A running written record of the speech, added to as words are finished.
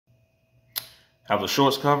Have the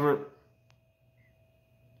shorts covered?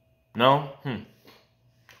 No?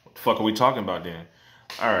 What the fuck are we talking about then?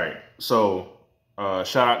 All right. So,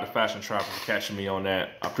 shout out to Fashion Trapper for catching me on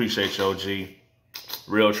that. I appreciate you, OG.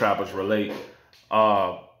 Real trappers relate.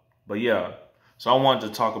 But yeah. So I wanted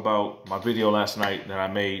to talk about my video last night that I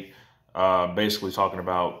made, basically talking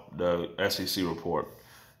about the SEC report.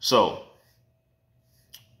 So,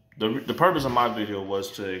 the purpose of my video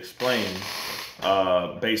was to explain,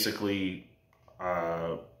 basically,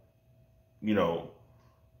 you know,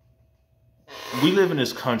 we live in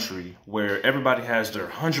this country where everybody has their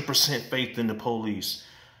 100% faith in the police.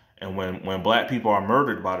 And when black people are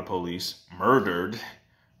murdered by the police,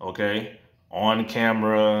 okay, on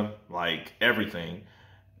camera, like everything,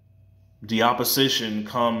 the opposition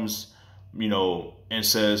comes, and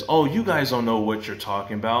says, oh, you guys don't know what you're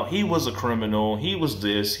talking about. He was a criminal. He was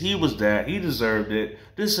this. He was that. He deserved it.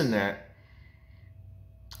 This and that.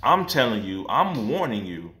 I'm telling you, I'm warning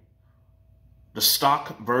you. The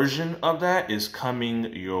stock version of that is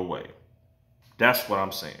coming your way. That's what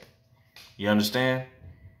I'm saying. You understand?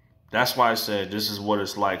 That's why I said this is what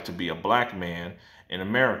it's like to be a black man in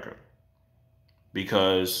America.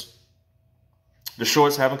 Because the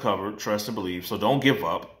shorts haven't covered, trust and believe, so don't give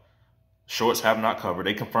up. Shorts have not covered.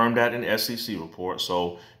 They confirmed that in the SEC report,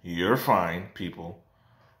 so you're fine, people.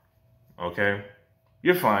 Okay?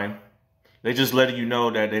 You're fine. They just letting you know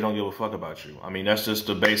that they don't give a fuck about you. I mean, that's just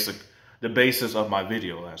the basis of my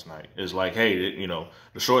video last night. Is like, hey,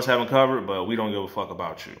 the shorts haven't covered, but we don't give a fuck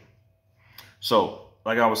about you. So,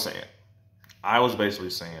 like I was saying, I was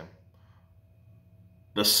basically saying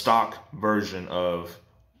the stock version of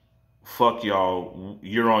fuck y'all,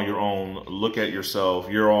 you're on your own, look at yourself,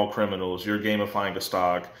 you're all criminals, you're gamifying the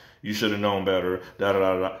stock, you should have known better, da da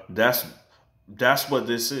da da. That's what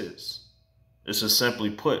this is. It's just simply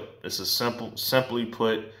put. It's a simply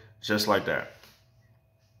put, just like that.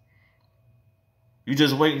 You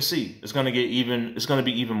just wait and see. It's gonna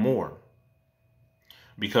be even more.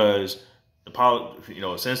 Because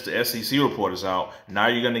since the SEC report is out, now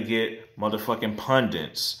you're gonna get motherfucking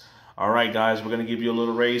pundits. All right, guys, we're going to give you a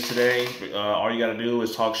little raise today. All you got to do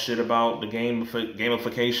is talk shit about the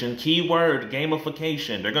gamification. Keyword,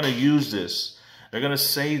 gamification. They're going to use this. They're going to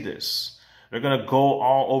say this. They're going to go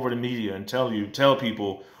all over the media and tell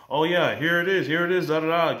people, oh, yeah, here it is, da, da,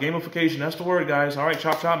 da. Gamification, that's the word, guys. All right,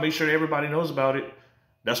 chop, chop. Make sure everybody knows about it.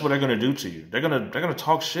 That's what they're going to do to you. They're going to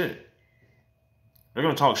talk shit. They're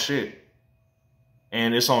going to talk shit.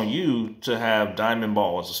 And it's on you to have diamond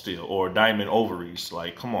balls of steel or diamond ovaries.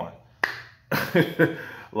 Like, come on.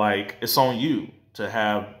 Like, it's on you to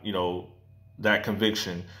have, that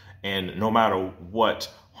conviction. And no matter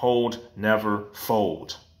what, hold, never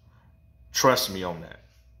fold. Trust me on that.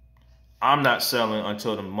 I'm not selling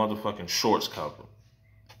until the motherfucking shorts cover.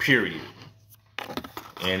 Period.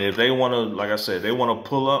 And if they want to, like I said, they want to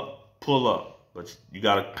pull up. But you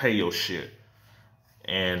got to pay your shit.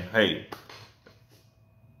 And, hey,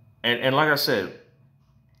 and like I said,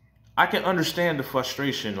 I can understand the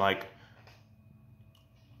frustration, like,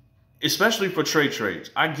 especially for trades.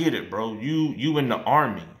 I get it, bro. You in the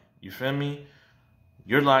army. You feel me?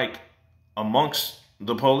 You're like amongst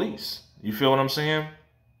the police. You feel what I'm saying?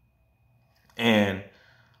 And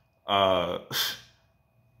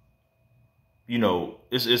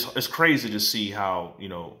it's crazy to see how,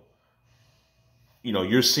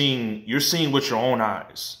 you're seeing with your own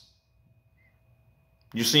eyes.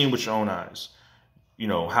 You're seeing with your own eyes,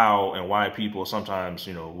 how and why people sometimes,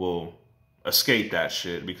 will escape that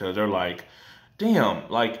shit because they're like, damn,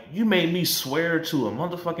 like, you made me swear to a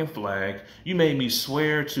motherfucking flag. You made me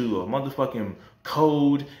swear to a motherfucking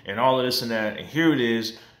code and all of this and that. And here it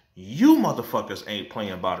is. You motherfuckers ain't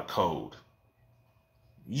playing by the code.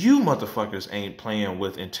 You motherfuckers ain't playing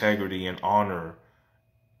with integrity and honor.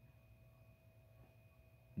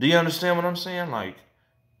 Do you understand what I'm saying? Like,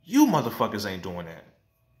 you motherfuckers ain't doing that.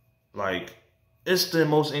 Like, it's the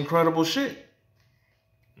most incredible shit.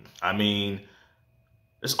 I mean,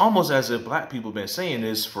 it's almost as if black people been saying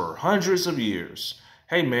this for hundreds of years.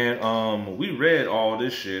 Hey, man, we read all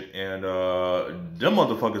this shit, and them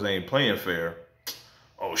motherfuckers ain't playing fair.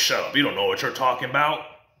 Oh, shut up. You don't know what you're talking about.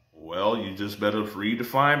 Well, you just better read the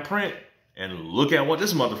fine print and look at what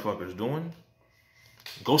this motherfucker's doing.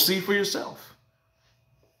 Go see for yourself.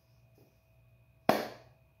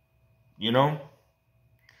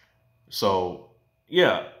 So,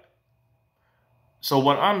 yeah. So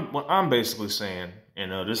what I'm basically saying,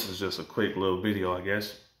 and this is just a quick little video, I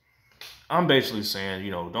guess. I'm basically saying,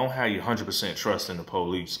 don't have your 100% trust in the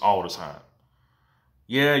police all the time.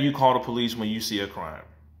 Yeah, you call the police when you see a crime.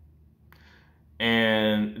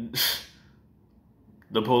 And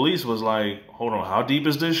the police was like, hold on, how deep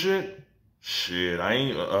is this shit? Shit, I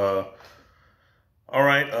ain't, all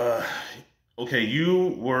right, okay,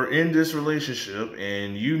 you were in this relationship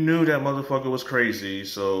and you knew that motherfucker was crazy,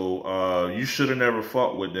 so you should have never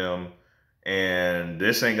fought with them, and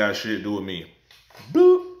this ain't got shit to do with me.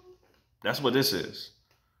 Boop. That's what this is.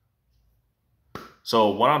 So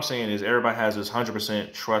what I'm saying is everybody has this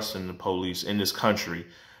 100% trust in the police in this country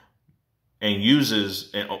and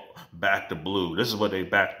uses and back the blue. This is what they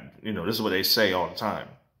this is what they say all the time.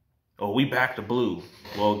 Oh, we back the blue.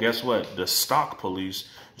 Well, guess what? The stock police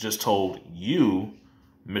just told you,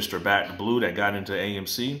 Mr. Back the Blue that got into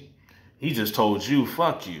AMC, he just told you,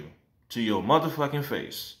 fuck you, to your motherfucking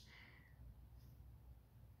face.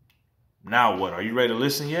 Now what? Are you ready to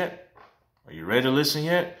listen yet? Are you ready to listen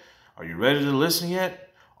yet? Are you ready to listen yet?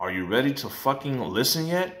 Are you ready to fucking listen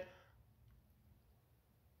yet?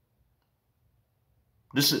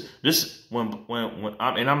 I'm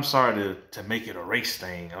sorry to make it a race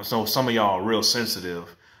thing. I know some of y'all are real sensitive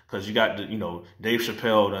because you got Dave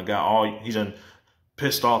Chappelle he done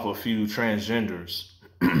pissed off a few transgenders.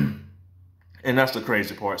 And that's the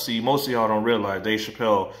crazy part. See, most of y'all don't realize Dave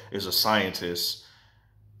Chappelle is a scientist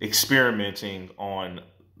experimenting on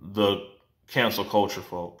the cancel culture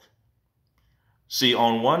folk. See,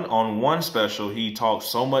 on one special, he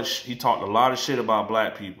talked a lot of shit about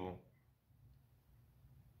black people.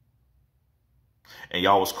 And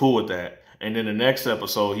y'all was cool with that. And then the next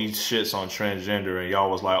episode, he shits on transgender, and y'all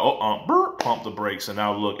was like, pump the brakes. And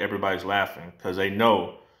now look, everybody's laughing because they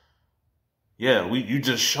know, yeah, you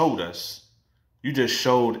just showed us. You just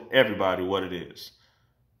showed everybody what it is.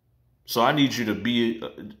 So I need you to be,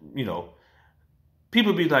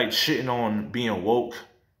 people be like shitting on being woke,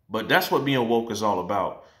 but that's what being woke is all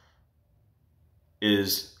about,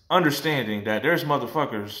 is understanding that there's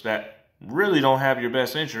motherfuckers that really don't have your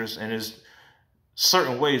best interest, and there's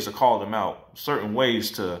certain ways to call them out, certain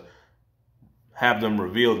ways to have them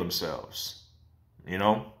reveal themselves,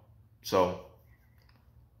 So,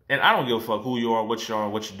 and I don't give a fuck who you are, what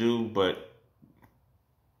you do, but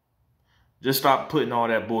just stop putting all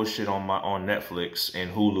that bullshit on Netflix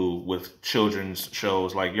and Hulu with children's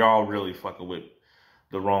shows. Like, y'all really fucking with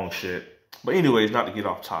the wrong shit. But anyways, not to get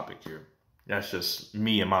off topic here. That's just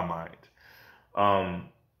me in my mind.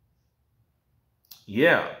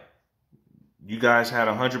 Yeah. You guys had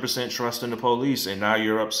 100% trust in the police and now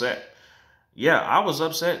you're upset. Yeah, I was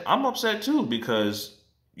upset. I'm upset too because,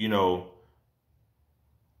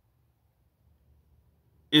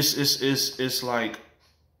 it's like,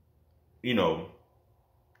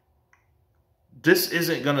 this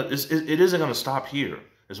isn't gonna, it isn't gonna stop here,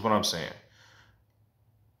 is what I'm saying.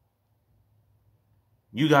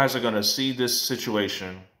 You guys are gonna see this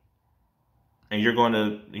situation and you're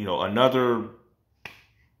gonna,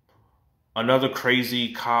 another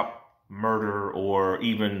crazy cop murder or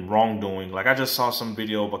even wrongdoing. Like, I just saw some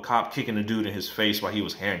video of a cop kicking a dude in his face while he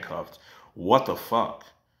was handcuffed. What the fuck?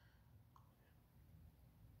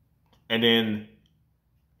 And then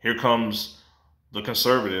here comes the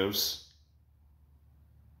conservatives.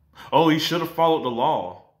 Oh, he should have followed the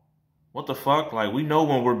law. What the fuck? Like, we know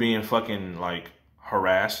when we're being fucking, like,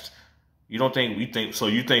 harassed. You think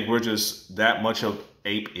we're just that much of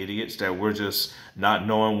ape idiots that we're just not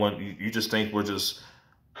knowing when you just think we're just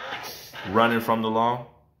running from the law?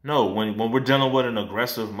 No, when we're dealing with an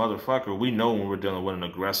aggressive motherfucker, we know when we're dealing with an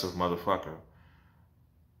aggressive motherfucker.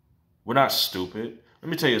 We're not stupid. Let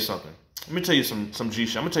me tell you something. Let me tell you some G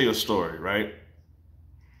shit. I'm gonna tell you a story, right?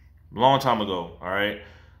 Long time ago, all right?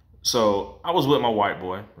 So I was with my white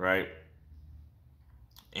boy, right?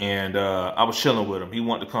 And I was chilling with him. He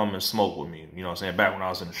wanted to come and smoke with me, you know what I'm saying? Back when I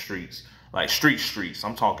was in the streets. Like streets.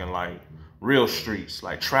 I'm talking like real streets.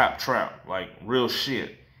 Like trap. Like real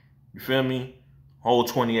shit. You feel me? Whole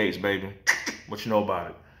 28s, baby. What you know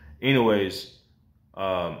about it? Anyways,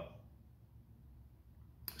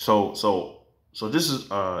 so this is,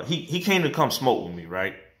 he came to come smoke with me,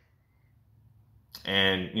 right?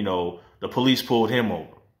 And, the police pulled him over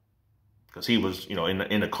because he was,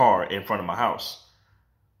 in the car in front of my house.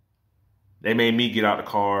 They made me get out the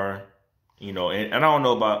car, and I don't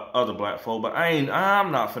know about other black folk, but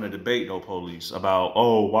I'm not finna debate no police about,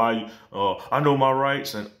 I know my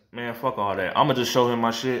rights, and man, fuck all that. I'm gonna just show him my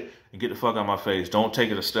shit and get the fuck out of my face. Don't take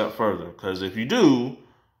it a step further, because if you do,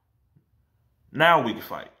 now we can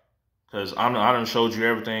fight. Because I done showed you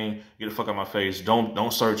everything. Get the fuck out of my face.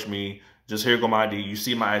 Don't search me. Just here go my ID. You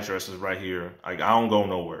see my address is right here. Like, I don't go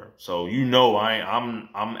nowhere. So I'm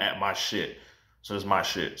at my shit. So it's my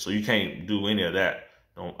shit. So you can't do any of that.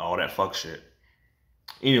 All that fuck shit.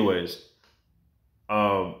 Anyways,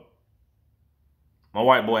 My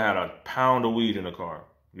white boy had a pound of weed in the car.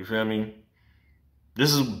 You feel me?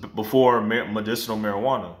 This is before medicinal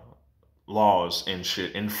marijuana laws and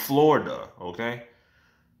shit in Florida, okay?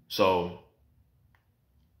 So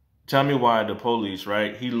tell me why the police,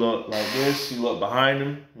 right? He looked like this. He looked behind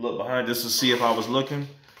him, just to see if I was looking,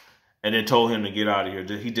 and then told him to get out of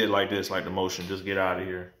here. He did like this, like the motion, just get out of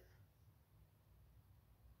here.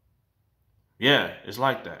 Yeah, it's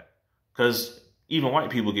like that. Because even white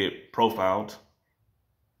people get profiled.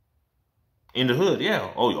 In the hood,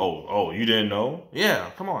 yeah. Oh, you didn't know?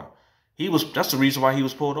 Yeah, come on. That's the reason why he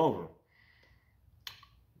was pulled over.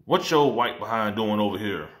 What's your white behind doing over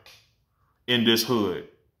here in this hood?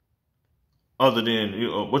 Other than,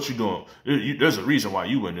 what you doing? There's a reason why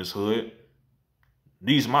you in this hood.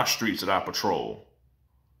 These are my streets that I patrol.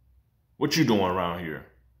 What you doing around here?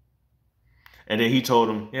 And then he told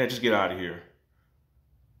him, yeah, just get out of here.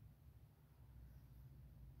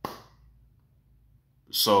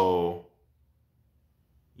 So,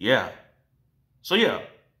 yeah.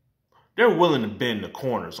 They're willing to bend the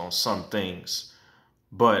corners on some things.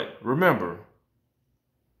 But remember,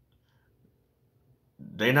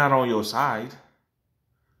 they're not on your side.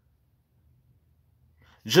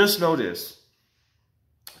 Just know this.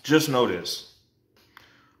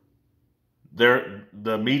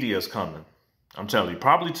 The media is coming. I'm telling you,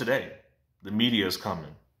 probably today, the media is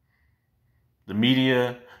coming. The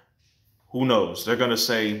media, who knows? They're going to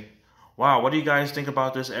say, wow, what do you guys think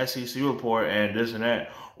about this SEC report and this and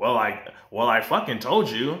that? Well, I fucking told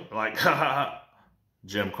you. Like,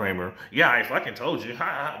 Jim Cramer. Yeah, I fucking told you.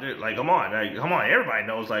 Like, come on. Everybody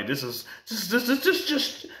knows, like, this is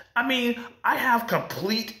just, I mean, I have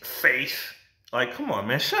complete faith. Like, come on,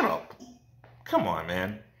 man. Shut up. Come on,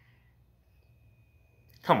 man.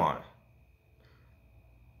 Come on.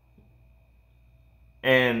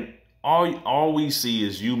 And all we see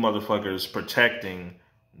is you motherfuckers protecting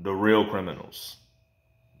the real criminals.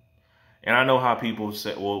 And I know how people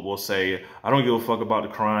will say, I don't give a fuck about the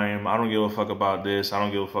crime. I don't give a fuck about this. I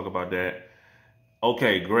don't give a fuck about that.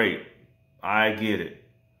 Okay, great. I get it.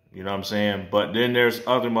 You know what I'm saying? But then there's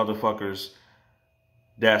other motherfuckers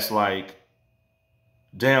that's like,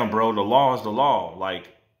 damn, bro, the law is the law. Like,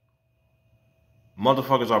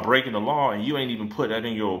 motherfuckers are breaking the law and you ain't even put that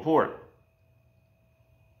in your report.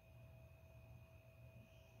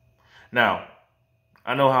 Now,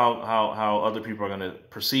 I know how other people are going to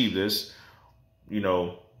perceive this. You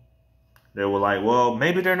know, they were like, well,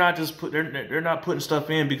 maybe they're not just they're not putting stuff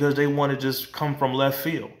in because they want to just come from left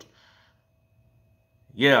field.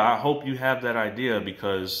 Yeah, I hope you have that idea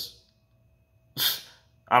because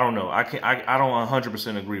I don't know. I don't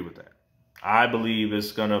 100% agree with that. I believe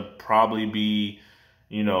it's going to probably be,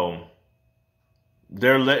 you know,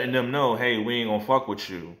 they're letting them know, hey, we ain't going to fuck with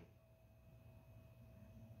you.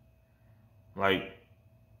 Like,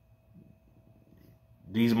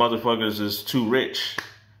 these motherfuckers is too rich.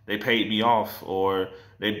 They paid me off, or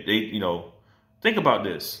they you know, think about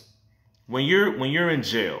this. When you're in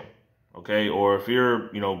jail, okay, or if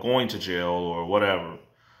you're, you know, going to jail or whatever,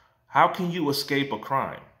 how can you escape a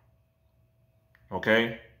crime?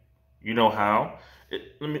 Okay? You know how?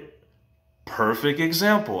 Perfect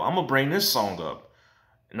example. I'm gonna bring this song up.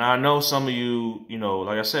 Now I know some of you, you know,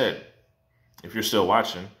 like I said, if you're still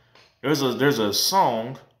watching, there's a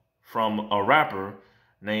song from a rapper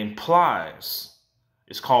named Plies.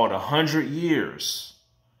 It's called 100 Years.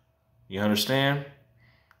 You understand?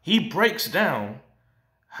 He breaks down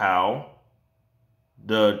how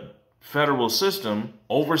the federal system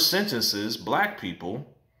over sentences black people,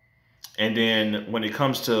 and then when it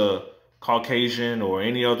comes to Caucasian or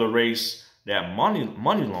any other race that money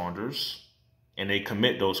launders and they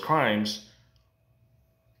commit those crimes,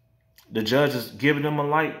 the judge is giving them a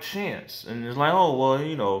light chance. And it's like, oh, well,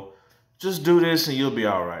 you know, just do this and you'll be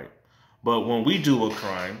all right. But when we do a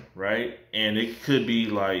crime, right, and it could be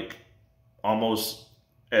like almost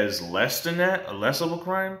as less than that, less of a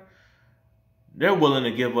crime, they're willing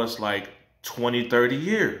to give us like 20, 30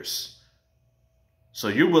 years. So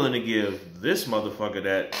you're willing to give this motherfucker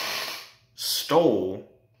that stole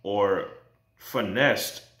or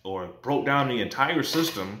finessed or broke down the entire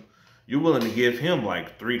system, you're willing to give him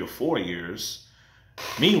like 3 to 4 years.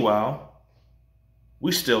 Meanwhile,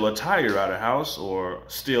 we steal a tire out of house or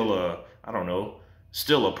steal a, I don't know,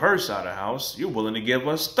 steal a purse out of house. You're willing to give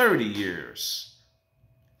us 30 years.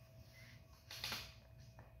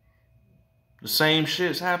 The same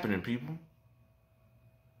shit's happening, people.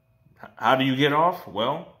 How do you get off?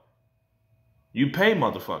 Well, you pay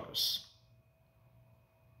motherfuckers.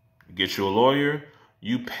 You get you a lawyer.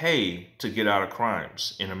 You pay to get out of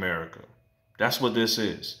crimes in America. That's what this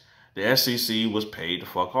is. The SEC was paid to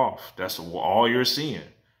fuck off. That's all you're seeing.